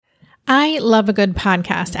I love a good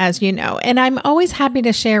podcast, as you know, and I'm always happy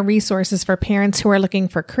to share resources for parents who are looking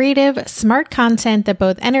for creative, smart content that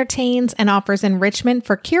both entertains and offers enrichment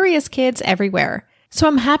for curious kids everywhere. So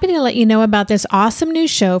I'm happy to let you know about this awesome new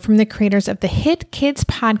show from the creators of the hit kids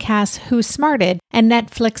podcast Who Smarted and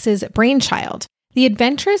Netflix's Brainchild, the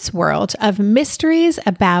adventurous world of mysteries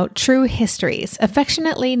about true histories,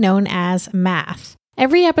 affectionately known as math.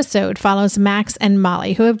 Every episode follows Max and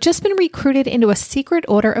Molly, who have just been recruited into a secret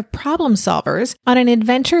order of problem solvers on an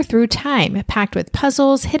adventure through time, packed with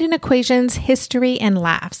puzzles, hidden equations, history, and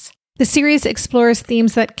laughs. The series explores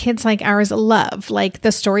themes that kids like ours love, like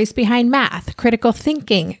the stories behind math, critical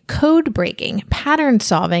thinking, code breaking, pattern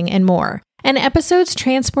solving, and more. And episodes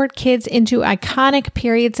transport kids into iconic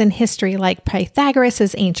periods in history like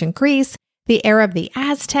Pythagoras' ancient Greece, the era of the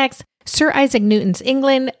Aztecs, Sir Isaac Newton's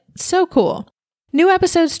England. So cool. New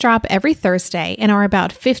episodes drop every Thursday and are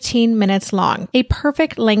about 15 minutes long, a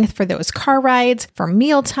perfect length for those car rides, for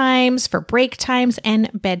meal times, for break times,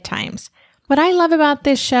 and bedtimes. What I love about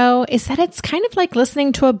this show is that it's kind of like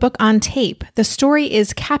listening to a book on tape. The story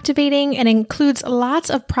is captivating and includes lots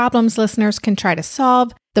of problems listeners can try to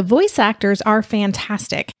solve. The voice actors are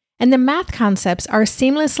fantastic, and the math concepts are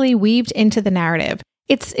seamlessly weaved into the narrative.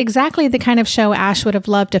 It's exactly the kind of show Ash would have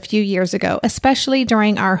loved a few years ago, especially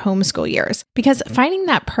during our homeschool years, because finding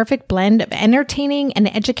that perfect blend of entertaining and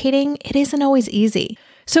educating, it isn't always easy.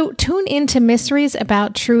 So tune into Mysteries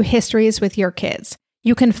About True Histories with your kids.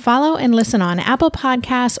 You can follow and listen on Apple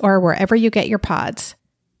Podcasts or wherever you get your pods.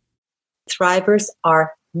 Thrivers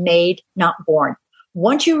are made, not born.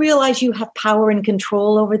 Once you realize you have power and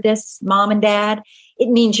control over this, mom and dad, it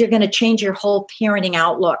means you're going to change your whole parenting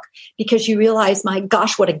outlook because you realize, my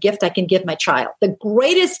gosh, what a gift I can give my child. The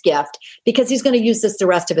greatest gift, because he's going to use this the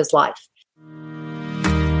rest of his life.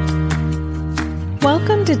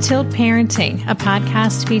 Welcome to Tilt Parenting, a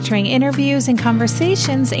podcast featuring interviews and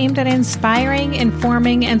conversations aimed at inspiring,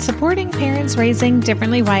 informing, and supporting parents raising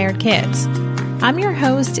differently wired kids. I'm your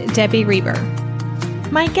host, Debbie Reber.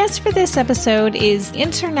 My guest for this episode is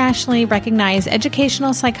internationally recognized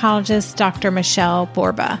educational psychologist, Dr. Michele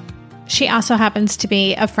Borba. She also happens to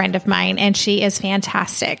be a friend of mine, and she is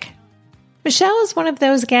fantastic. Michele is one of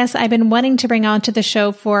those guests I've been wanting to bring onto the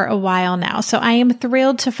show for a while now, so I am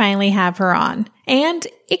thrilled to finally have her on. And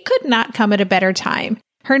it could not come at a better time.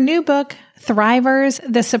 Her new book, Thrivers,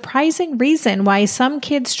 The Surprising Reason Why Some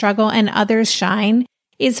Kids Struggle and Others Shine,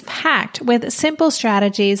 is packed with simple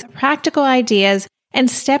strategies, practical ideas, and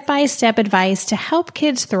step-by-step advice to help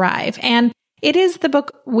kids thrive. And it is the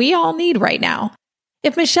book we all need right now.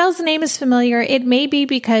 If Michele's name is familiar, it may be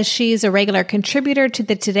because she's a regular contributor to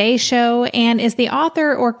the Today Show and is the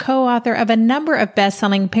author or co-author of a number of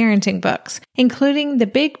best-selling parenting books, including The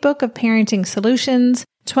Big Book of Parenting Solutions,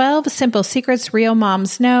 12 Simple Secrets Real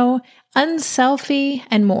Moms Know, Unselfie,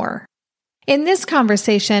 and more. In this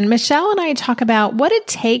conversation, Michele and I talk about what it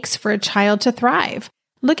takes for a child to thrive,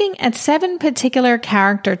 looking at 7 particular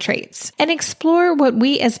character traits, and explore what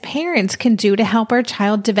we as parents can do to help our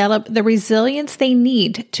child develop the resilience they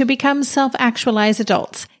need to become self-actualized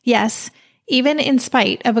adults. Yes, even in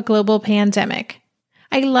spite of a global pandemic.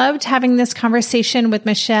 I loved having this conversation with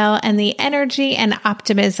Michele and the energy and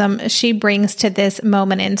optimism she brings to this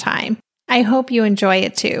moment in time. I hope you enjoy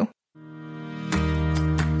it too.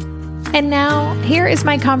 And now, here is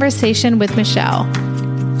my conversation with Michele.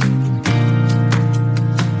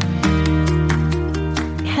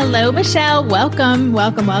 Hello, Michele.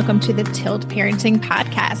 Welcome to the Tilt Parenting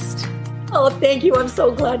Podcast. Oh, thank you. I'm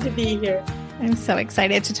so glad to be here. I'm so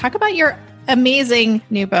excited to talk about your amazing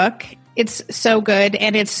new book. It's so good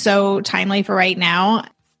and it's so timely for right now.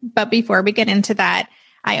 But before we get into that,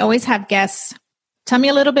 I always have guests tell me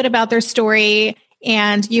a little bit about their story.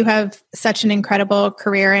 And you have such an incredible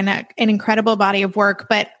career and an incredible body of work.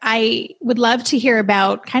 But I would love to hear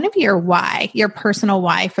about kind of your why, your personal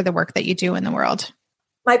why for the work that you do in the world.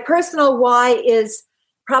 My personal why is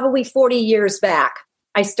probably 40 years back.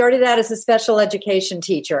 I started out as a special education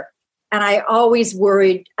teacher, and I always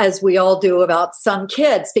worried, as we all do, about some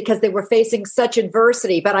kids because they were facing such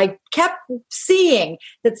adversity. But I kept seeing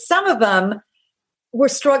that some of them were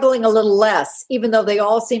struggling a little less, even though they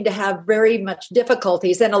all seemed to have very much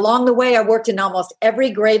difficulties. And along the way, I worked in almost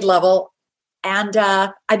every grade level, and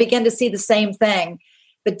I began to see the same thing.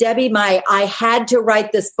 But Debbie, I had to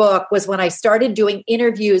write this book was when I started doing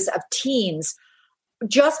interviews of teens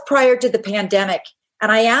just prior to the pandemic.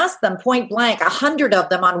 And I asked them point blank, 100 of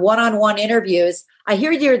them on one-on-one interviews, I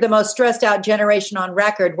hear you're the most stressed out generation on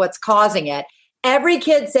record. What's causing it? Every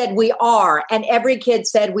kid said we are, and every kid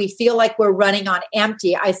said we feel like we're running on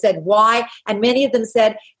empty. I said, why? And many of them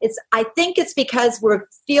said, I think it's because we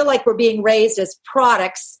feel like we're being raised as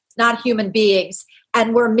products, not human beings,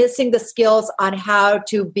 and we're missing the skills on how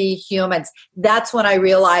to be humans. That's when I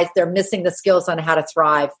realized they're missing the skills on how to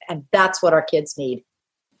thrive, and that's what our kids need.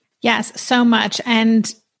 Yes, so much.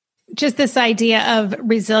 And just this idea of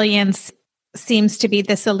resilience seems to be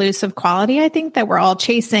this elusive quality, I think, that we're all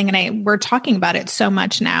chasing. And we're talking about it so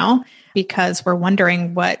much now because we're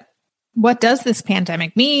wondering what does this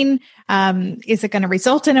pandemic mean? Is it going to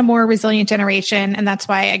result in a more resilient generation? And that's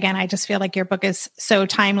why, again, I just feel like your book is so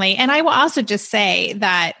timely. And I will also just say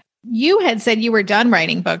that you had said you were done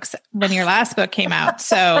writing books when your last book came out.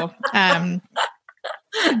 So,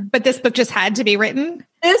 but this book just had to be written.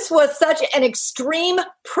 This was such an extreme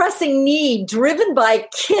pressing need driven by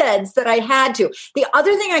kids that I had to. The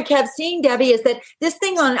other thing I kept seeing, Debbie, is that this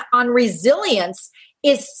thing on resilience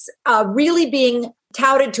is really being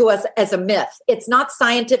touted to us as a myth. It's not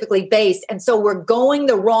scientifically based. And so we're going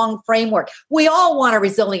the wrong framework. We all want a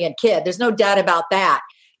resilient kid. There's no doubt about that.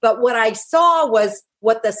 But what I saw was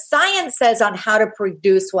what the science says on how to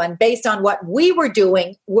produce one based on what we were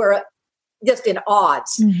doing were just in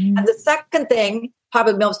odds. Mm-hmm. And the second thing,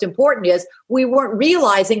 probably most important, is we weren't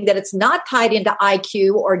realizing that it's not tied into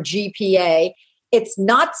IQ or GPA. It's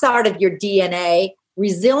not part of your DNA.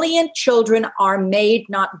 Resilient children are made,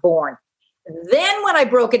 not born. Then when I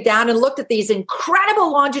broke it down and looked at these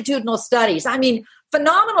incredible longitudinal studies, I mean,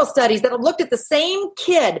 phenomenal studies that have looked at the same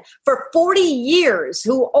kid for 40 years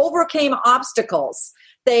who overcame obstacles,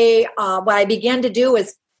 what I began to do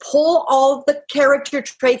is pull all of the character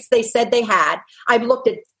traits they said they had. I've looked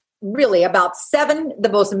at really about 7, the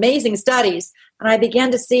most amazing studies, and I began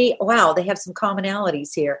to see, wow, they have some commonalities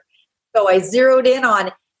here. So I zeroed in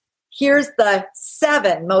on, here's the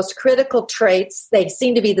 7 most critical traits. They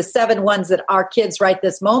seem to be the 7 ones that our kids right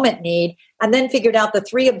this moment need, and then figured out the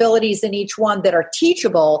 3 abilities in each one that are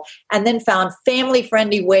teachable, and then found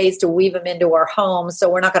family-friendly ways to weave them into our homes so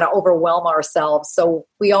we're not going to overwhelm ourselves. So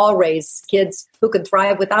we all raise kids who can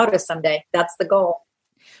thrive without us someday. That's the goal.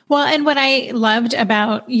 Well, and what I loved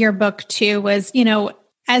about your book too was,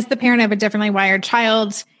 as the parent of a differently wired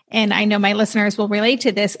child, and I know my listeners will relate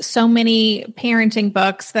to this, so many parenting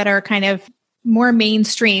books that are kind of more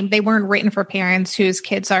mainstream, they weren't written for parents whose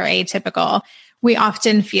kids are atypical. We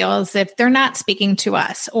often feel as if they're not speaking to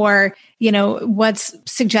us, or, what's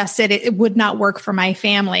suggested, it would not work for my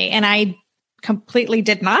family. And I completely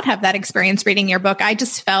did not have that experience reading your book. I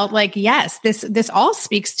just felt like, yes, this all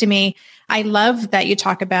speaks to me. I love that you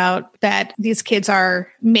talk about that these kids are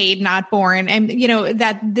made, not born. And,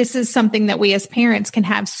 that this is something that we as parents can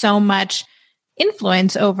have so much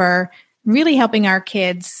influence over, really helping our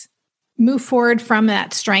kids move forward from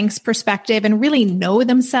that strengths perspective and really know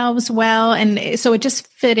themselves well. And so it just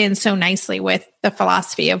fit in so nicely with the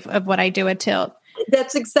philosophy of what I do at Tilt.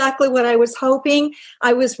 That's exactly what I was hoping.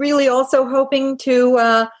 I was really also hoping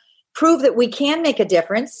to prove that we can make a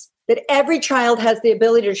difference, that every child has the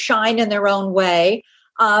ability to shine in their own way.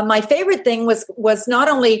 My favorite thing was not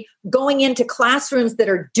only going into classrooms that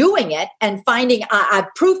are doing it and finding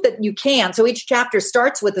proof that you can. So each chapter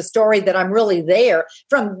starts with a story that I'm really there.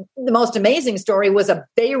 From the most amazing story was a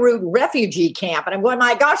Beirut refugee camp. And I'm going,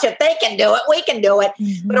 my gosh, if they can do it, we can do it.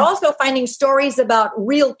 Mm-hmm. But also finding stories about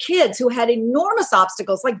real kids who had enormous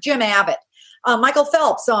obstacles, like Jim Abbott. Michael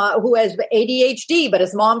Phelps, who has ADHD, but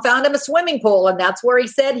his mom found him a swimming pool, and that's where he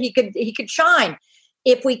said he could shine.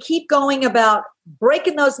 If we keep going about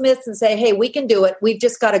breaking those myths and say, hey, we can do it, we've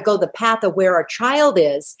just got to go the path of where our child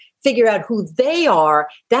is, figure out who they are.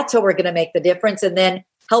 That's how we're going to make the difference, and then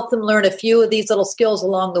help them learn a few of these little skills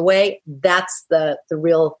along the way. That's the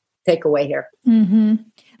real takeaway here. Mm-hmm.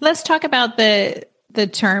 Let's talk about the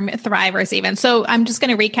term thrivers even. So I'm just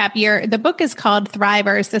going to recap the book is called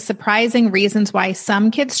Thrivers, The Surprising Reasons Why Some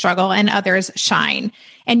Kids Struggle and Others Shine.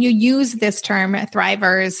 And you use this term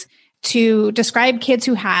thrivers to describe kids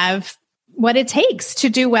who have what it takes to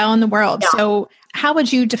do well in the world. Yeah. So how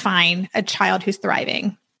would you define a child who's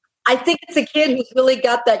thriving? I think it's a kid who's really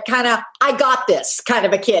got that kind of, I got this kind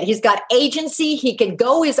of a kid. He's got agency. He can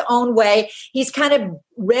go his own way. He's kind of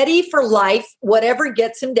ready for life, whatever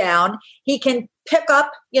gets him down. He can pick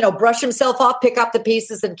up, brush himself off, pick up the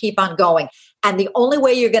pieces and keep on going. And the only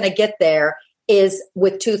way you're going to get there is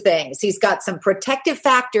with 2 things. He's got some protective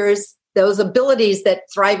factors, those abilities that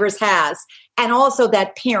Thrivers has, and also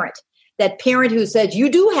that parent who says, you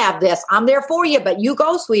do have this, I'm there for you, but you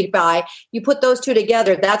go, sweet pie. You put those 2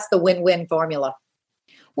 together, that's the win-win formula.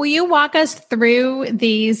 Will you walk us through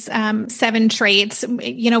these 7 traits?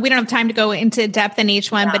 We don't have time to go into depth in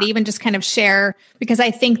each one, but even just kind of share, because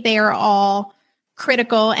I think they are all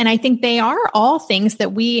critical. And I think they are all things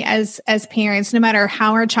that we as parents, no matter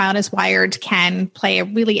how our child is wired, can play a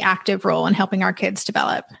really active role in helping our kids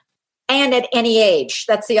develop. And at any age,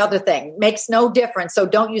 that's the other thing. Makes no difference. So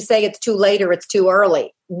don't you say it's too late or it's too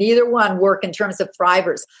early. Neither one work in terms of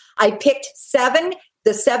thrivers. I picked 7.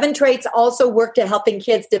 The 7 traits also work to helping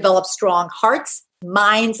kids develop strong hearts,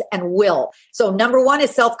 minds, and will. So number 1 is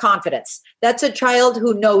self-confidence. That's a child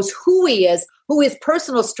who knows who he is, who his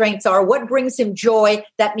personal strengths are, what brings him joy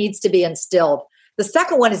that needs to be instilled. The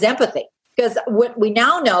second one is empathy, because what we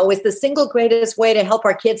now know is the single greatest way to help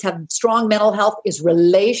our kids have strong mental health is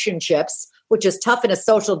relationships, which is tough in a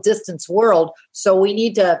social distance world. So we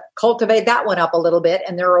need to cultivate that one up a little bit,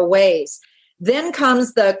 and there are ways. Then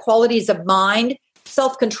comes the qualities of mind,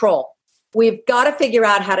 self-control. We've got to figure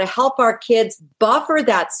out how to help our kids buffer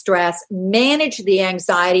that stress, manage the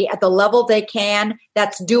anxiety at the level they can.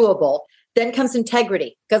 That's doable. Then comes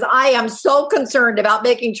integrity, because I am so concerned about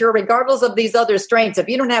making sure, regardless of these other strengths, if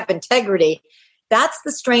you don't have integrity, that's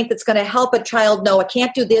the strength that's going to help a child know I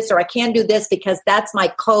can't do this or I can do this because that's my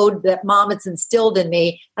code that mom has instilled in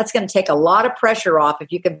me. That's going to take a lot of pressure off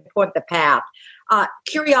if you can point the path.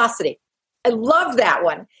 Curiosity. I love that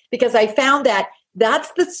one because I found that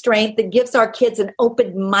that's the strength that gives our kids an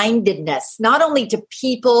open-mindedness, not only to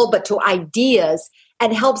people, but to ideas,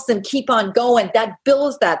 and helps them keep on going. That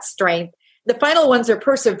builds that strength. The final ones are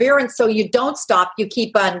perseverance, so you don't stop, you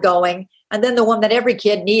keep on going. And then the one that every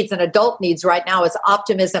kid needs, an adult needs right now, is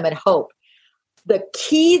optimism and hope. The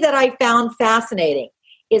key that I found fascinating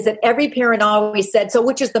is that every parent always said, so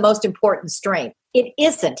which is the most important strength? It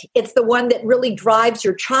isn't. It's the one that really drives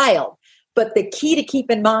your child. But the key to keep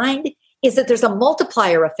in mind is that there's a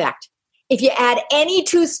multiplier effect. If you add any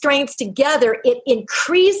 2 strengths together, it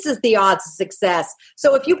increases the odds of success.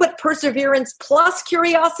 So if you put perseverance plus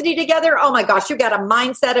curiosity together, oh my gosh, you got a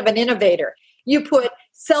mindset of an innovator. You put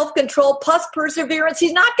self-control plus perseverance,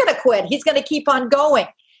 he's not going to quit. He's going to keep on going.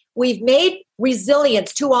 We've made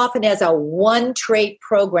resilience too often as a 1-trait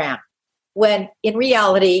program, when in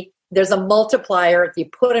reality, there's a multiplier. If you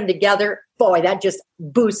put them together, boy, that just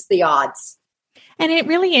boosts the odds. And it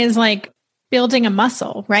really is like building a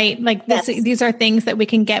muscle, right? Like this, yes. These are things that we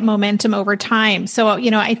can get momentum over time. So,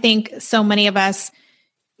 I think so many of us,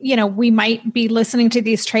 we might be listening to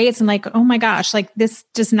these traits and like, oh my gosh, like this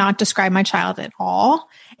does not describe my child at all.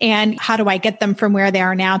 And how do I get them from where they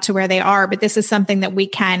are now to where they are? But this is something that we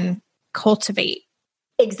can cultivate.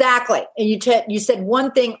 Exactly. And you said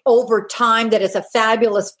one thing over time that is a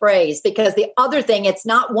fabulous phrase, because the other thing, it's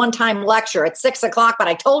not one-time lecture. It's 6:00, but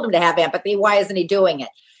I told him to have empathy. Why isn't he doing it?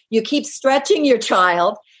 You keep stretching your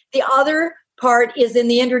child. The other part is in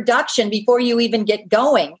the introduction before you even get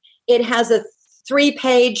going. It has a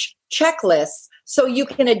 3-page checklist so you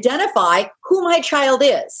can identify who my child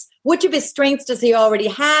is. Which of his strengths does he already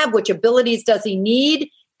have? Which abilities does he need?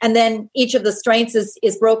 And then each of the strengths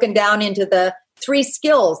is broken down into the 3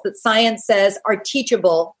 skills that science says are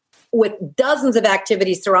teachable with dozens of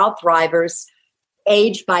activities throughout Thrivers,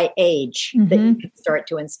 age by age, that you can start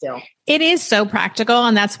to instill. It is so practical.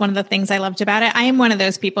 And that's one of the things I loved about it. I am one of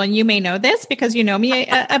those people, and you may know this because you know me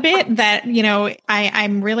a bit, that,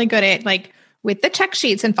 I'm really good at like with the check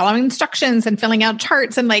sheets and following instructions and filling out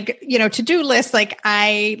charts and like, to-do lists. Like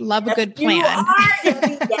I love a good plan. You are,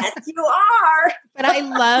 Debbie. Yes, you are. But I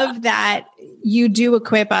love that you do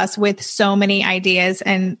equip us with so many ideas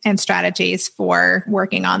and strategies for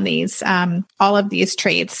working on these, all of these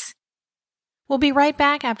traits. We'll be right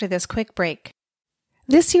back after this quick break.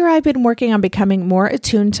 This year, I've been working on becoming more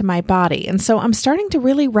attuned to my body, and so I'm starting to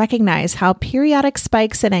really recognize how periodic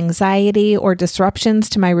spikes in anxiety or disruptions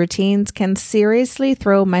to my routines can seriously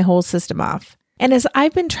throw my whole system off. And as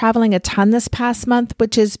I've been traveling a ton this past month,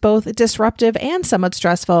 which is both disruptive and somewhat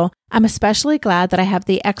stressful, I'm especially glad that I have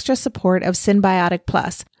the extra support of Synbiotic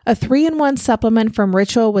Plus, a 3-in-1 supplement from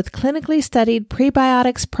Ritual with clinically studied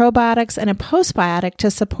prebiotics, probiotics, and a postbiotic to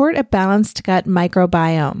support a balanced gut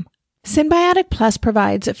microbiome. Synbiotic Plus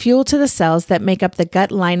provides fuel to the cells that make up the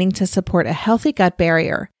gut lining to support a healthy gut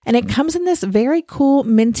barrier. And it comes in this very cool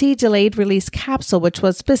minty delayed release capsule, which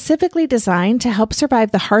was specifically designed to help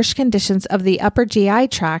survive the harsh conditions of the upper GI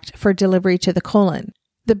tract for delivery to the colon.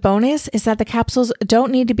 The bonus is that the capsules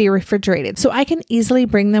don't need to be refrigerated, so I can easily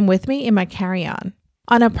bring them with me in my carry-on.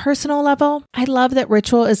 On a personal level, I love that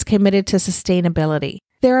Ritual is committed to sustainability.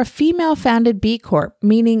 They're a female-founded B Corp,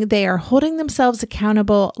 meaning they are holding themselves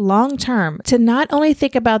accountable long-term to not only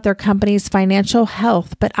think about their company's financial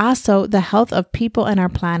health, but also the health of people and our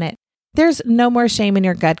planet. There's no more shame in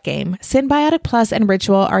your gut game. Synbiotic Plus and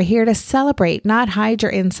Ritual are here to celebrate, not hide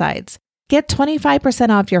your insides. Get 25%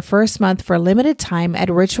 off your first month for a limited time at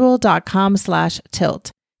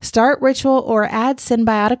ritual.com/tilt. Start Ritual or add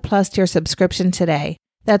Synbiotic Plus to your subscription today.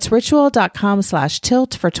 That's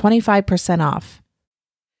ritual.com/tilt for 25% off.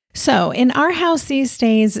 So in our house these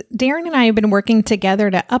days, Darren and I have been working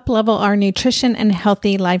together to up-level our nutrition and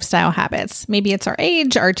healthy lifestyle habits. Maybe it's our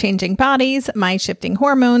age, our changing bodies, my shifting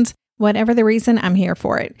hormones. Whatever the reason, I'm here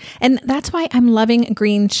for it. And that's why I'm loving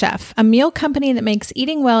Green Chef, a meal company that makes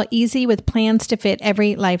eating well easy with plans to fit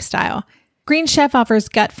every lifestyle. Green Chef offers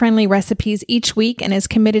gut-friendly recipes each week and is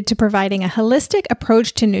committed to providing a holistic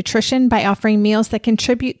approach to nutrition by offering meals that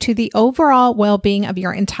contribute to the overall well-being of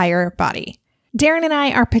your entire body. Darren and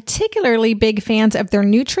I are particularly big fans of their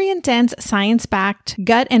nutrient-dense, science-backed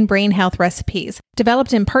gut and brain health recipes,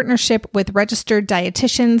 developed in partnership with registered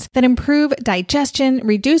dietitians that improve digestion,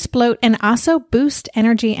 reduce bloat, and also boost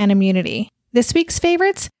energy and immunity. This week's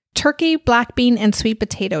favorites? Turkey, black bean, and sweet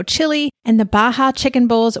potato chili, and the Baja chicken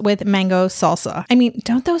bowls with mango salsa. I mean,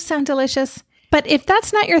 don't those sound delicious? But if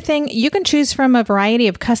that's not your thing, you can choose from a variety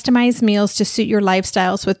of customized meals to suit your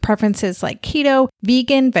lifestyles with preferences like keto,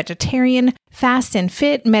 vegan, vegetarian, fast and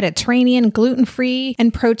fit, Mediterranean, gluten-free,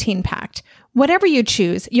 and protein-packed. Whatever you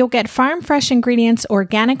choose, you'll get farm-fresh ingredients,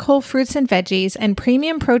 organic whole fruits and veggies, and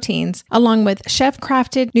premium proteins, along with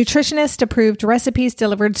chef-crafted, nutritionist-approved recipes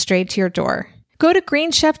delivered straight to your door. Go to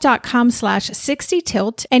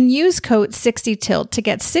greenchef.com/60tilt and use code 60tilt to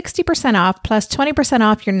get 60% off plus 20%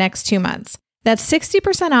 off your next 2 months. That's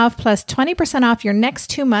 60% off plus 20% off your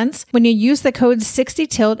next 2 months when you use the code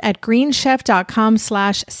 60tilt at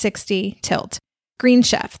greenchef.com/60tilt. Green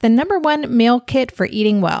Chef, the #1 meal kit for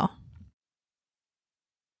eating well.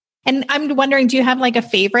 And I'm wondering, do you have like a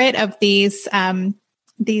favorite of these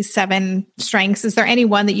 7 strengths? Is there any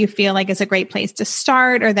one that you feel like is a great place to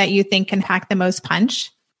start or that you think can pack the most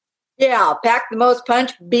punch? Yeah, pack the most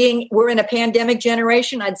punch. Being we're in a pandemic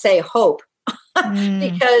generation, I'd say hope.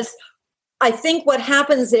 Because I think what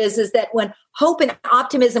happens is that when hope and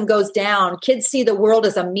optimism goes down, kids see the world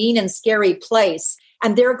as a mean and scary place.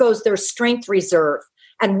 And there goes their strength reserve.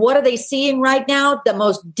 And what are they seeing right now? The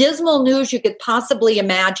most dismal news you could possibly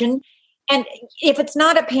imagine. And if it's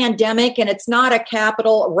not a pandemic and it's not a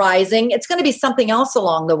capital rising, it's going to be something else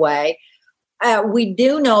along the way. We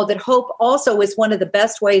do know that hope also is one of the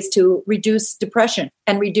best ways to reduce depression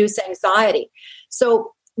and reduce anxiety.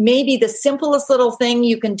 So maybe the simplest little thing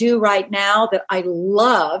you can do right now that I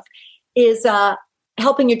love is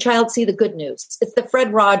helping your child see the good news. It's the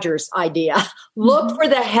Fred Rogers idea. Look for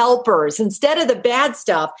the helpers instead of the bad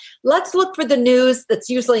stuff. Let's look for the news that's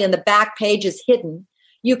usually in the back pages hidden.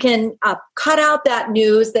 You can cut out that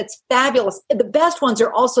news that's fabulous. The best ones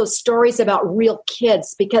are also stories about real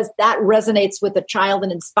kids because that resonates with the child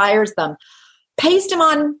and inspires them. Paste them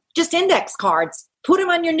on just index cards. Put them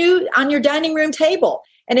on your dining room table.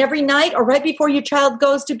 And every night or right before your child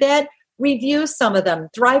goes to bed, review some of them.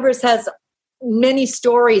 Thrivers has many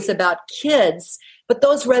stories about kids, but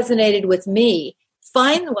those resonated with me.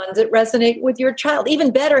 Find the ones that resonate with your child.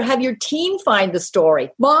 Even better, have your teen find the story.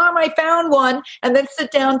 Mom, I found one. And then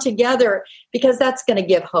sit down together because that's going to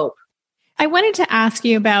give hope. I wanted to ask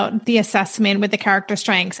you about the assessment with the character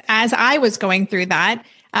strengths. As I was going through that,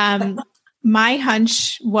 my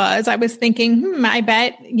hunch was, I was thinking, I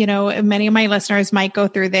bet, many of my listeners might go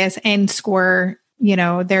through this and score,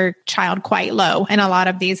 their child quite low in a lot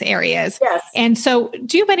of these areas. Yes. And so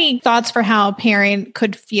do you have any thoughts for how a parent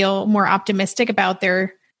could feel more optimistic about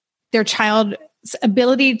their child's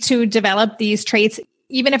ability to develop these traits,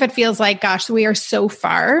 even if it feels like, gosh, we are so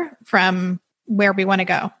far from where we want to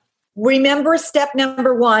go? Remember, step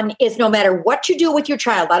number 1 is no matter what you do with your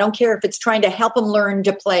child, I don't care if it's trying to help them learn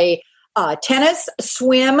to play tennis,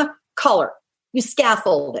 swim, color. You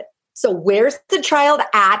scaffold it. So where's the child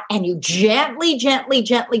at? And you gently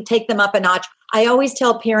take them up a notch. I always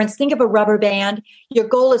tell parents, think of a rubber band. Your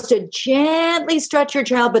goal is to gently stretch your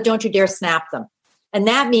child, but don't you dare snap them. And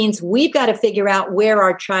that means we've got to figure out where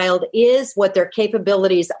our child is, what their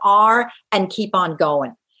capabilities are, and keep on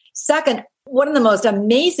going. Second, one of the most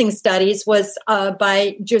amazing studies was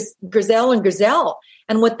by just Grizel and Grizel.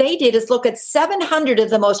 And what they did is look at 700 of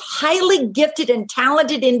the most highly gifted and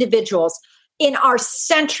talented individuals in our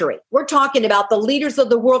century. We're talking about the leaders of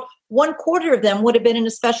the world. 1/4 of them would have been in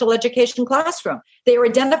a special education classroom. They were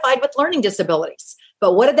identified with learning disabilities.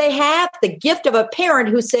 But what did they have? The gift of a parent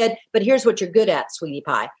who said, but here's what you're good at, sweetie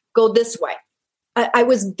pie. Go this way. I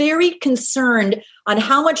was very concerned on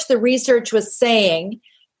how much the research was saying.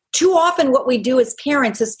 Too often what we do as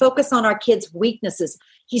parents is focus on our kids' weaknesses.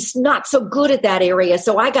 he's not so good at that area,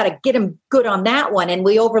 so I got to get him good on that one. And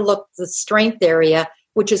we overlook the strength area,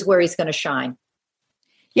 which is where he's going to shine.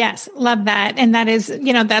 Yes, love that. And that is,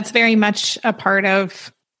 that's very much a part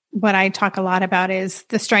of what I talk a lot about is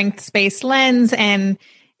the strengths-based lens. And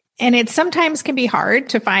it sometimes can be hard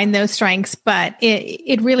to find those strengths, but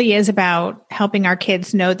it really is about helping our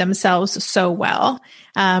kids know themselves so well,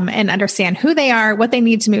 and understand who they are, what they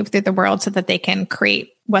need to move through the world so that they can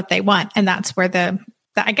create what they want. And that's where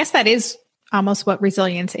I guess that is almost what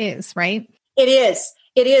resilience is, right? It is.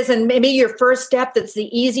 It is. And maybe your first step, that's the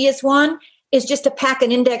easiest one, is just to pack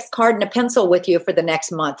an index card and a pencil with you for the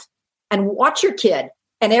next month and watch your kid.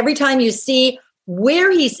 And every time you see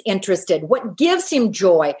where he's interested, what gives him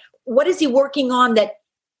joy, what is he working on that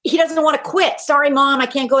he doesn't want to quit? Sorry, Mom, I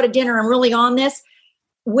can't go to dinner. I'm really on this.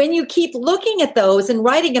 When you keep looking at those and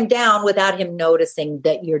writing them down without him noticing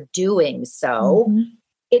that you're doing so,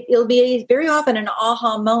 it'll be very often an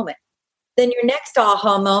aha moment. Then your next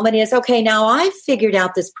aha moment is, okay, now I've figured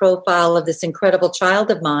out this profile of this incredible child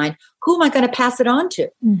of mine. Who am I going to pass it on to?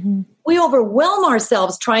 We overwhelm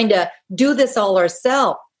ourselves trying to do this all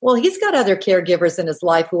ourselves. Well, he's got other caregivers in his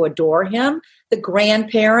life who adore him, the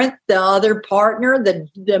grandparent, the other partner, the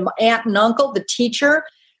aunt and uncle, the teacher.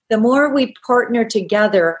 The more we partner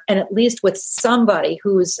together, and at least with somebody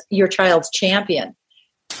who's your child's champion,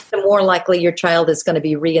 the more likely your child is going to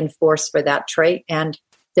be reinforced for that trait. And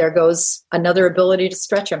there goes another ability to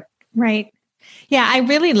stretch him. Right. Yeah, I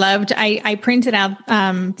really loved, I printed out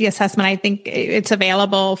the assessment. I think it's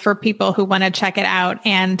available for people who want to check it out.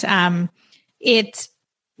 And it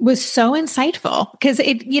was so insightful because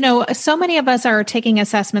so many of us are taking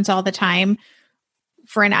assessments all the time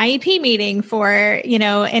for an IEP meeting, for,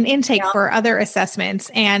 an intake for other assessments.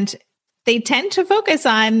 And they tend to focus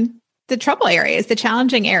on the trouble areas, the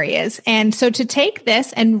challenging areas. And so to take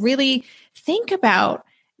this and really think about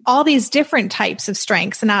all these different types of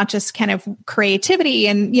strengths, not just kind of creativity.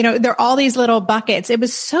 And, there are all these little buckets. It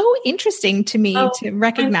was so interesting to me to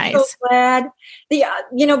recognize. I'm so glad.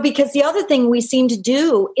 Because the other thing we seem to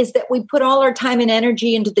do is that we put all our time and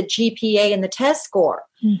energy into the GPA and the test score.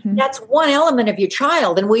 That's one element of your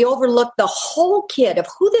child. And we overlook the whole kid of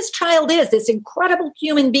who this child is, this incredible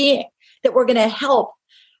human being that we're going to help.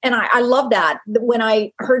 And I love that. When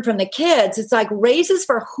I heard from the kids, it's like raises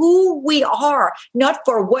for who we are, not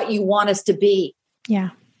for what you want us to be. Yeah.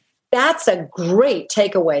 That's a great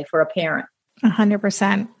takeaway for a parent.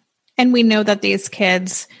 100%. And we know that these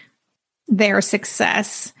kids, their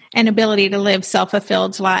success and ability to live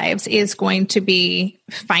self-fulfilled lives is going to be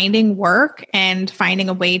finding work and finding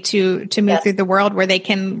a way to move through the world where they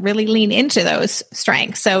can really lean into those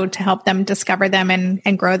strengths. So to help them discover them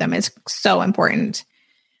and grow them is so important.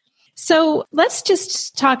 So let's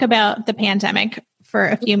just talk about the pandemic for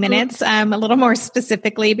a few minutes, a little more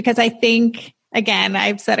specifically, because I think, again,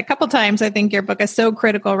 I've said a couple times, I think your book is so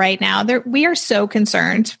critical right now. We are so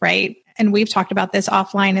concerned, right? And we've talked about this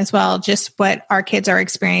offline as well, just what our kids are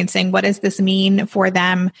experiencing. What does this mean for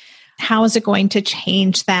them? How is it going to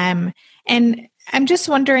change them? And I'm just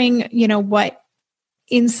wondering, what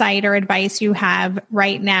insight or advice you have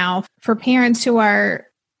right now for parents who are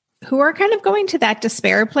kind of going to that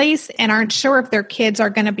despair place and aren't sure if their kids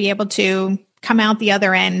are going to be able to come out the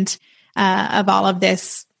other end of all of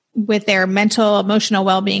this with their mental, emotional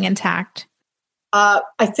well-being intact? I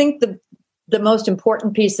think the most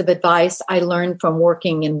important piece of advice I learned from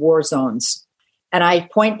working in war zones. And I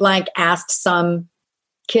point blank asked some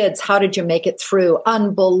kids, how did you make it through?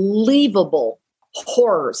 Unbelievable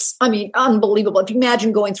horrors. I mean, unbelievable. If you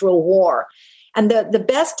imagine going through a war. And the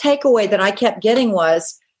best takeaway that I kept getting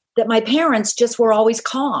was that my parents just were always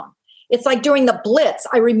calm. It's like during the Blitz,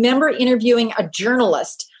 I remember interviewing a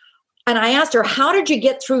journalist and I asked her, how did you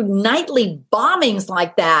get through nightly bombings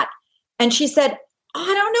like that? And she said, I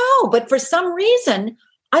don't know, but for some reason,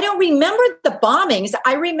 I don't remember the bombings.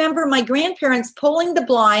 I remember my grandparents pulling the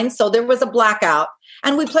blinds, so there was a blackout,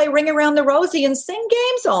 and we play Ring Around the Rosie and sing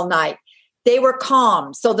games all night. They were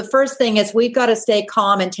calm. So the first thing is we've got to stay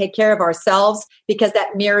calm and take care of ourselves because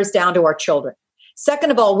that mirrors down to our children.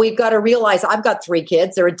 Second of all, we've got to realize I've got 3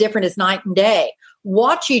 kids. They're different as night and day.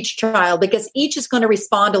 Watch each child because each is going to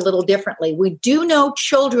respond a little differently. We do know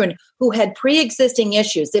children who had pre-existing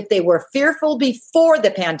issues. If they were fearful before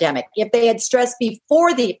the pandemic, if they had stress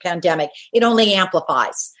before the pandemic, it only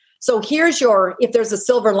amplifies. So here's if there's a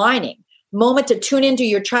silver lining, moment to tune into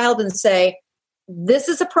your child and say, this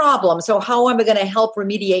is a problem. So how am I going to help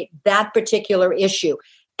remediate that particular issue?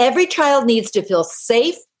 Every child needs to feel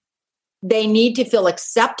safe. They need to feel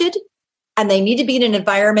accepted, and they need to be in an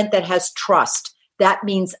environment that has trust. That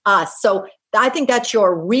means us. So I think that's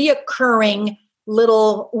your reoccurring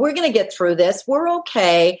we're going to get through this. We're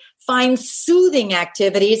okay. Find soothing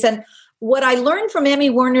activities. And what I learned from Emmy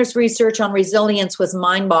Werner's research on resilience was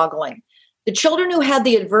mind-boggling. The children who had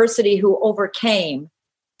the adversity, who overcame,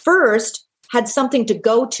 first had something to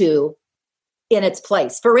go to in its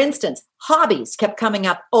place. For instance, hobbies kept coming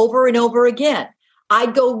up over and over again.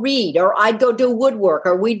 I'd go read, or I'd go do woodwork,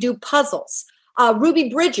 or we'd do puzzles. Ruby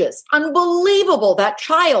Bridges, unbelievable, that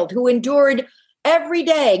child who endured every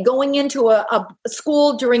day going into a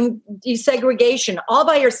school during desegregation all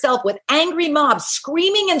by herself with angry mobs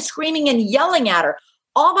screaming and yelling at her,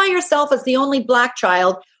 all by herself as the only Black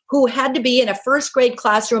child who had to be in a first grade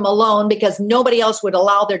classroom alone because nobody else would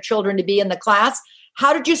allow their children to be in the class.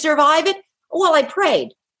 How did you survive it? Well, I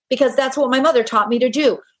prayed, because that's what my mother taught me to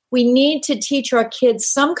do. We need to teach our kids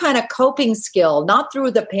some kind of coping skill, not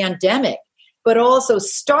through the pandemic, but also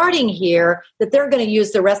starting here, that they're going to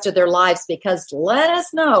use the rest of their lives, because let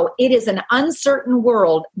us know it is an uncertain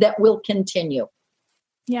world that will continue.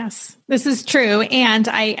 Yes, this is true. And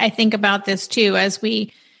I think about this too, as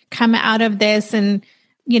we come out of this and,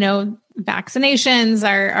 vaccinations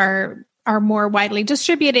are more widely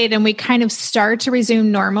distributed and we kind of start to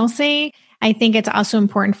resume normalcy. I think it's also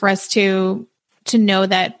important for us to know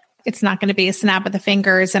that it's not going to be a snap of the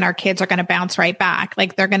fingers and our kids are going to bounce right back.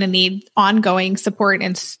 Like, they're going to need ongoing support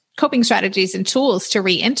and coping strategies and tools to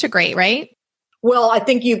reintegrate, right? Well, I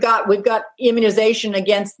think we've got immunization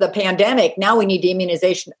against the pandemic. Now we need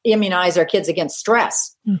to immunize our kids against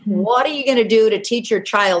stress. Mm-hmm. What are you going to do to teach your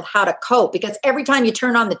child how to cope? Because every time you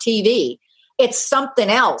turn on the TV, it's something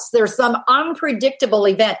else. There's some unpredictable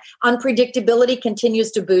event. Unpredictability continues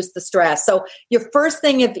to boost the stress. So your first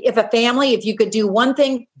thing, if you could do one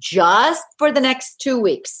thing just for the next 2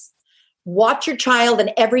 weeks, watch your child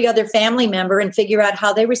and every other family member and figure out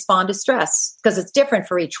how they respond to stress, because it's different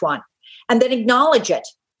for each one. And then acknowledge it.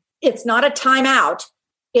 It's not a time out.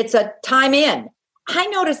 It's a time in. I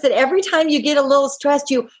notice that every time you get a little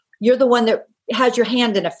stressed, you're the one that has your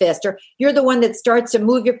hand in a fist, or you're the one that starts to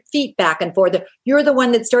move your feet back and forth. You're the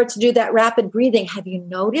one that starts to do that rapid breathing. Have you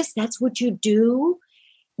noticed that's what you do?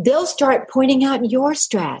 They'll start pointing out your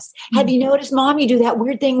stress. Mm-hmm. Have you noticed, Mom, you do that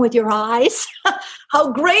weird thing with your eyes?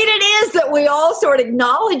 How great it is that we all start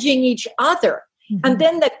acknowledging each other. Mm-hmm. And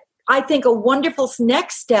then I think a wonderful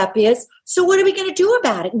next step is, so what are we going to do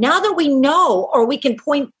about it? Now that we know, or we can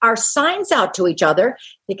point our signs out to each other,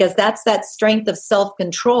 because that's that strength of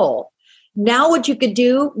self-control. Now what you could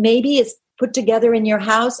do maybe is put together in your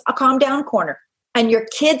house a calm down corner, and your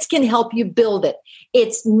kids can help you build it.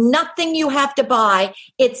 It's nothing you have to buy.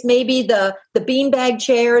 It's maybe the beanbag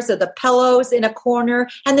chairs or the pillows in a corner.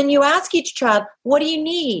 And then you ask each child, what do you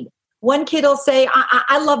need? One kid will say,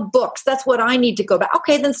 I love books. That's what I need to go back.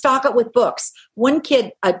 Okay, then stock it with books. One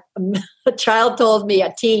kid, a child told me,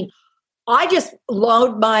 a teen, I just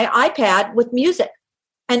load my iPad with music.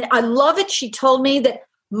 And I love it. She told me that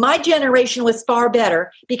my generation was far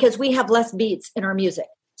better because we have less beats in our music.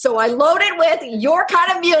 So I load it with your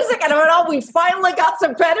kind of music. And I don't know, we finally got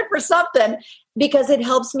some credit for something, because it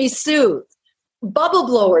helps me soothe. Bubble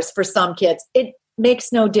blowers for some kids, it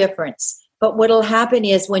makes no difference. But what will happen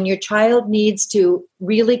is, when your child needs to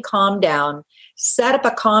really calm down, set up a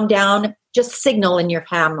calm down, just signal in your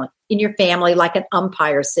family like an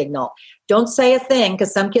umpire signal. Don't say a thing,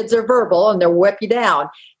 because some kids are verbal and they'll whip you down.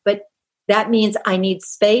 But that means I need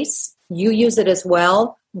space. You use it as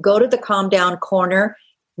well. Go to the calm down corner,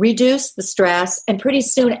 reduce the stress. And pretty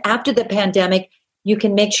soon after the pandemic, you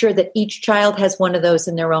can make sure that each child has one of those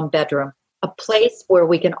in their own bedroom, a place where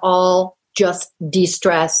we can all just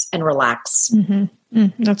de-stress and relax.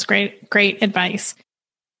 Mm-hmm. That's great. Great advice.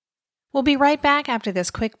 We'll be right back after this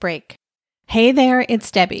quick break. Hey there, it's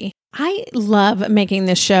Debbie. I love making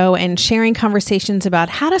this show and sharing conversations about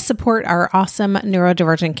how to support our awesome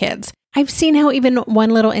neurodivergent kids. I've seen how even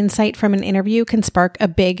one little insight from an interview can spark a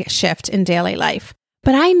big shift in daily life.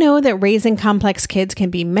 But I know that raising complex kids can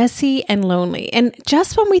be messy and lonely. And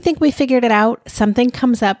just when we think we figured it out, something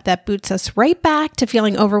comes up that boots us right back to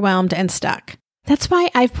feeling overwhelmed and stuck. That's why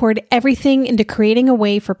I've poured everything into creating a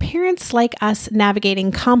way for parents like us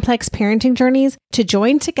navigating complex parenting journeys to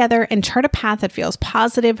join together and chart a path that feels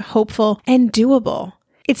positive, hopeful, and doable.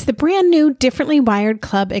 It's the brand new Differently Wired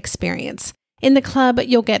Club experience. In the club,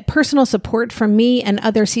 you'll get personal support from me and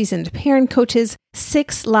other seasoned parent coaches,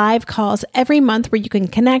 6 live calls every month where you can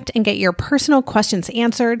connect and get your personal questions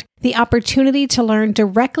answered, the opportunity to learn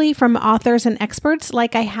directly from authors and experts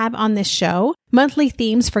like I have on this show, monthly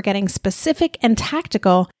themes for getting specific and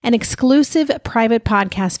tactical, an exclusive private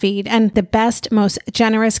podcast feed, and the best, most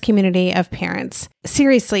generous community of parents.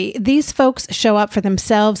 Seriously, these folks show up for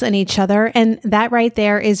themselves and each other, and that right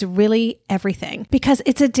there is really everything, because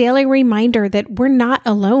it's a daily reminder that we're not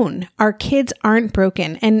alone. Our kids aren't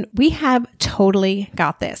broken, and we have totally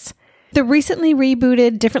got this. The recently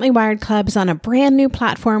rebooted Differently Wired Club is on a brand new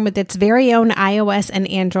platform with its very own iOS and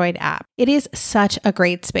Android app. It is such a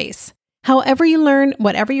great space. However you learn,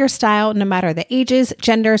 whatever your style, no matter the ages,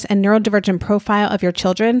 genders, and neurodivergent profile of your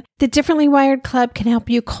children, the Differently Wired Club can help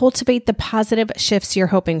you cultivate the positive shifts you're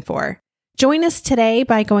hoping for. Join us today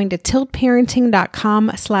by going to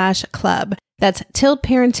tiltparenting.com/club. That's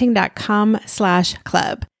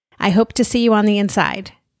tiltparenting.com/club. I hope to see you on the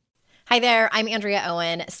inside. Hi there, I'm Andrea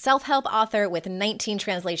Owen, self-help author with 19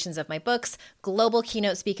 translations of my books, global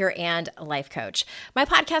keynote speaker, and life coach. My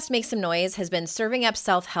podcast, Make Some Noise, has been serving up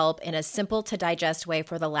self-help in a simple-to-digest way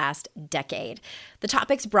for the last decade. The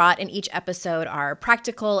topics brought in each episode are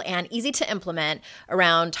practical and easy to implement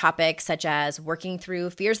around topics such as working through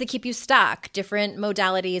fears that keep you stuck, different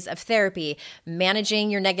modalities of therapy,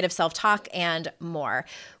 managing your negative self-talk, and more.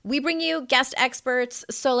 We bring you guest experts,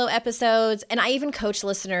 solo episodes, and I even coach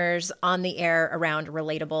listeners on the air around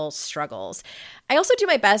relatable struggles. I also do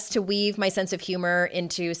my best to weave my sense of humor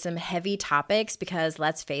into some heavy topics because,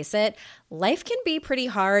 let's face it, life can be pretty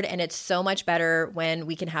hard, and it's so much better when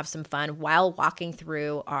we can have some fun while walking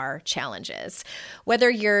through our challenges. Whether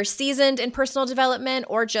you're seasoned in personal development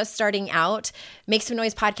or just starting out, Make Some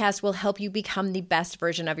Noise podcast will help you become the best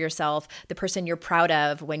version of yourself, the person you're proud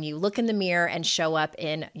of when you look in the mirror and show up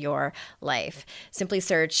in your life. Simply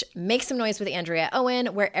search Make Some Noise with Andrea Owen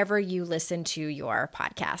wherever you listen to your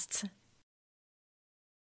podcasts.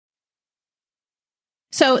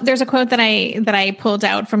 So there's a quote that I pulled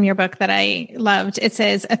out from your book that I loved. It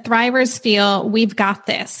says, "Thrivers feel we've got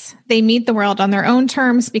this. They meet the world on their own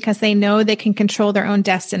terms because they know they can control their own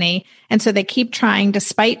destiny. And so they keep trying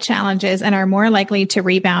despite challenges and are more likely to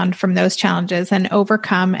rebound from those challenges and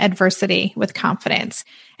overcome adversity with confidence."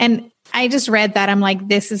 And I just read that. I'm like,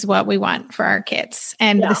 this is what we want for our kids.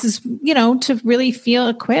 And this is, to really feel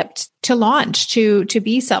equipped to launch, to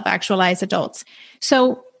be self-actualized adults.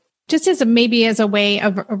 So just as a way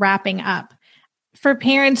of wrapping up, for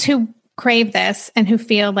parents who crave this and who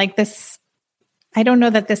feel like this, I don't know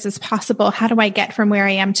that this is possible. How do I get from where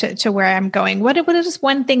I am to where I'm going? What is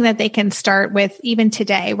one thing that they can start with even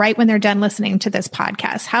today, right when they're done listening to this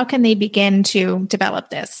podcast? How can they begin to develop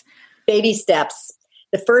this? Baby steps.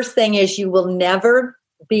 The first thing is you will never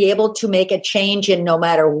be able to make a change in no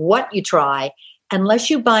matter what you try unless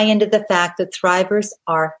you buy into the fact that thrivers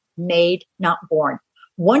are made, not born.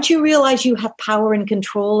 Once you realize you have power and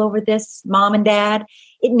control over this, mom and dad,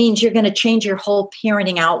 it means you're going to change your whole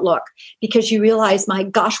parenting outlook because you realize, my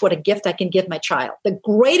gosh, what a gift I can give my child. The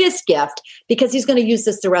greatest gift, because he's going to use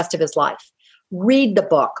this the rest of his life. Read the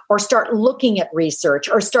book or start looking at research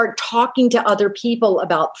or start talking to other people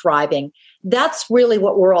about thriving. That's really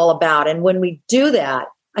what we're all about. And when we do that,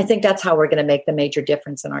 I think that's how we're going to make the major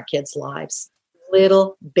difference in our kids' lives.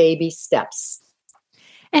 Little baby steps.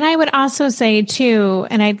 And I would also say too,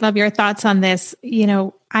 and I'd love your thoughts on this,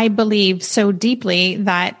 I believe so deeply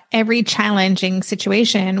that every challenging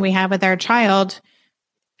situation we have with our child,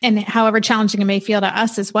 and however challenging it may feel to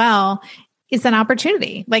us as well, is an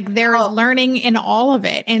opportunity. Like there is learning in all of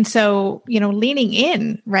it. And so, leaning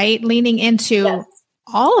in, right? Leaning into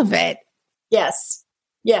all of it. Yes.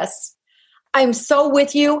 Yes. I'm so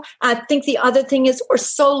with you. I think the other thing is we're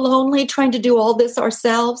so lonely trying to do all this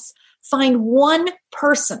ourselves. Find one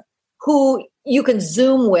person who you can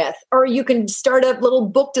Zoom with, or you can start a little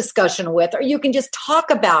book discussion with, or you can just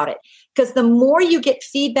talk about it. Because the more you get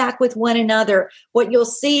feedback with one another, what you'll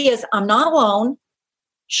see is I'm not alone.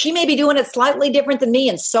 She may be doing it slightly different than me.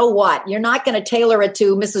 And so what? You're not going to tailor it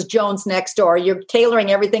to Mrs. Jones next door. You're tailoring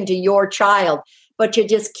everything to your child, but you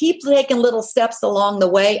just keep taking little steps along the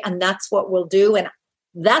way. And that's what we'll do. And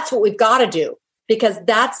that's what we've got to do. Because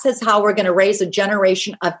that's how we're going to raise a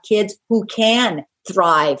generation of kids who can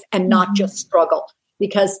thrive and not just struggle,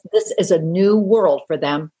 because this is a new world for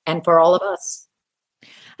them and for all of us.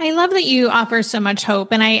 I love that you offer so much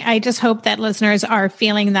hope. And I just hope that listeners are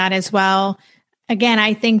feeling that as well. Again,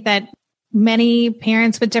 I think that many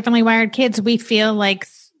parents with differently wired kids, we feel like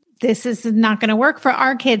this is not going to work for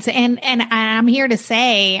our kids. And I'm here to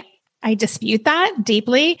say, I dispute that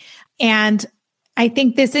deeply. And I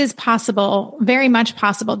think this is possible, very much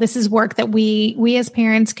possible. This is work that we as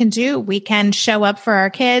parents can do. We can show up for our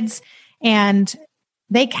kids and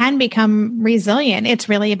they can become resilient. It's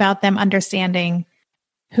really about them understanding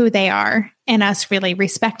who they are and us really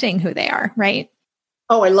respecting who they are, right?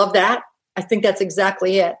 Oh, I love that. I think that's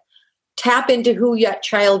exactly it. Tap into who your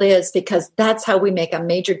child is, because that's how we make a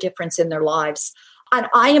major difference in their lives. And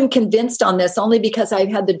I am convinced on this only because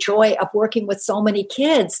I've had the joy of working with so many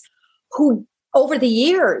kids who over the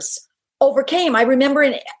years overcame. I remember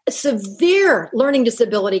a severe learning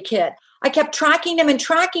disability kid. I kept tracking him. And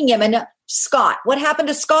Scott, what happened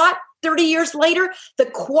to Scott 30 years later? The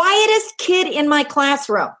quietest kid in my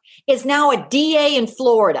classroom is now a DA in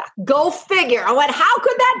Florida. Go figure. I went, how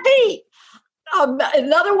could that be?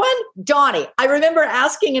 Another one, Donnie. I remember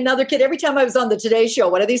asking another kid every time I was on the Today Show,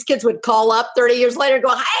 one of these kids would call up 30 years later and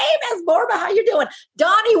go, hey, Miss Borba, how you doing?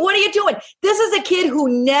 Donnie, what are you doing? This is a kid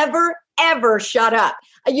who never, ever shut up.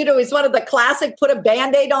 You know, he's one of the classic, put a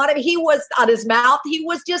Band-Aid on him. He was on his mouth. He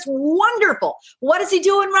was just wonderful. What is he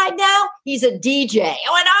doing right now? He's a DJ.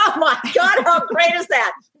 I went, oh my God, how great is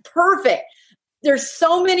that? Perfect. There's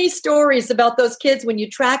so many stories about those kids when you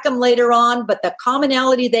track them later on, but the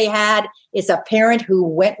commonality they had is a parent who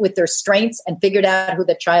went with their strengths and figured out who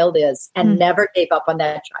the child is and never gave up on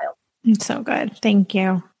that child. It's so good. Thank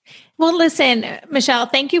you. Well, listen, Michele,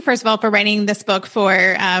 thank you, first of all, for writing this book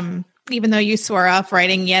even though you swore off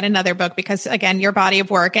writing yet another book, because again, your body of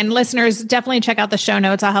work. And listeners, definitely check out the show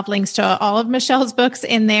notes. I'll have links to all of Michele's books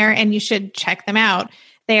in there, and you should check them out.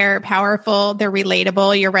 They're powerful. They're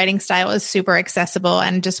relatable. Your writing style is super accessible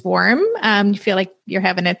and just warm. You feel like you're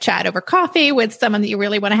having a chat over coffee with someone that you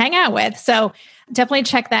really want to hang out with. So definitely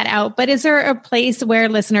check that out. But is there a place where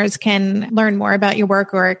listeners can learn more about your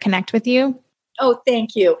work or connect with you? Oh,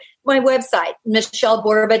 thank you. My website,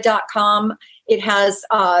 michelleborba.com. It has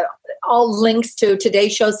all links to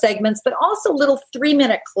today's show segments, but also little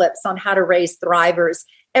 3-minute clips on how to raise thrivers.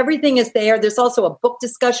 Everything is there. There's also a book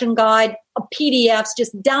discussion guide, PDFs.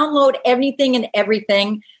 Just download anything and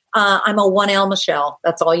everything. I'm a 1L Michele.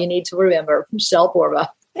 That's all you need to remember. Michele Borba.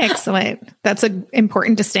 Excellent. That's an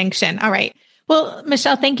important distinction. All right. Well,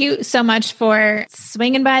 Michele, thank you so much for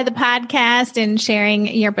swinging by the podcast and sharing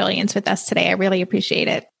your brilliance with us today. I really appreciate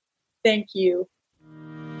it. Thank you.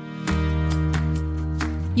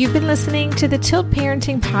 You've been listening to the Tilt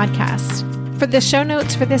Parenting Podcast. For the show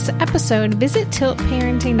notes for this episode, visit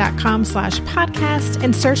tiltparenting.com/podcast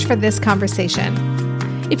and search for this conversation.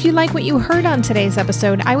 If you like what you heard on today's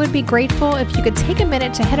episode, I would be grateful if you could take a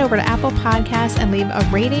minute to head over to Apple Podcasts and leave a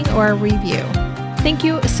rating or a review. Thank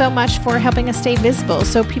you so much for helping us stay visible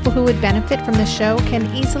so people who would benefit from the show can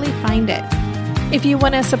easily find it. If you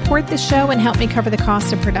want to support the show and help me cover the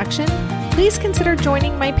cost of production, please consider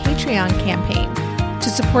joining my Patreon campaign. To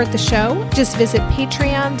support the show, just visit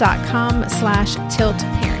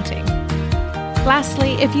patreon.com/tiltparenting.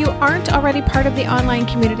 Lastly, if you aren't already part of the online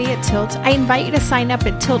community at Tilt, I invite you to sign up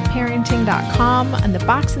at tiltparenting.com on the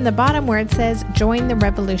box in the bottom where it says Join the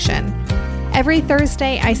Revolution. Every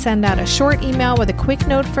Thursday, I send out a short email with a quick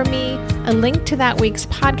note from me, a link to that week's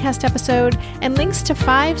podcast episode, and links to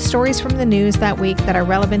 5 stories from the news that week that are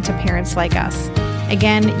relevant to parents like us.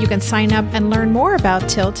 Again, you can sign up and learn more about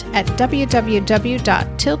Tilt at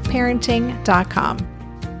www.tiltparenting.com.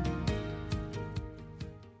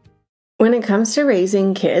 When it comes to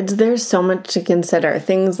raising kids, there's so much to consider.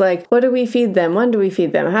 Things like, what do we feed them? When do we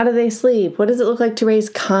feed them? How do they sleep? What does it look like to raise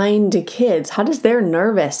kind kids? How does their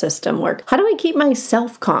nervous system work? How do I keep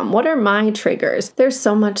myself calm? What are my triggers? There's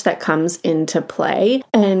so much that comes into play,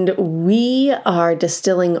 and we are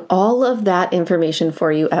distilling all of that information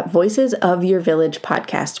for you at Voices of Your Village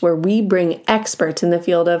podcast, where we bring experts in the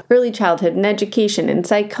field of early childhood and education and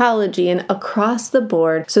psychology and across the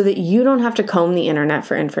board so that you don't have to comb the internet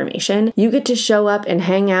for information. You get to show up and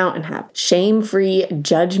hang out and have shame-free,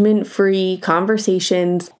 judgment-free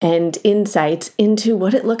conversations and insights into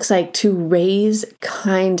what it looks like to raise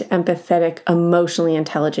kind, empathetic, emotionally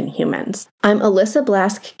intelligent humans. I'm Alyssa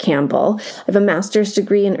Blask Campbell. I have a master's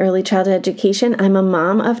degree in early childhood education. I'm a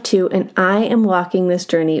mom of 2, and I am walking this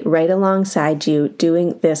journey right alongside you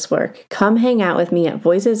doing this work. Come hang out with me at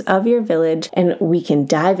Voices of Your Village, and we can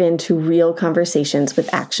dive into real conversations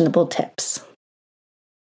with actionable tips.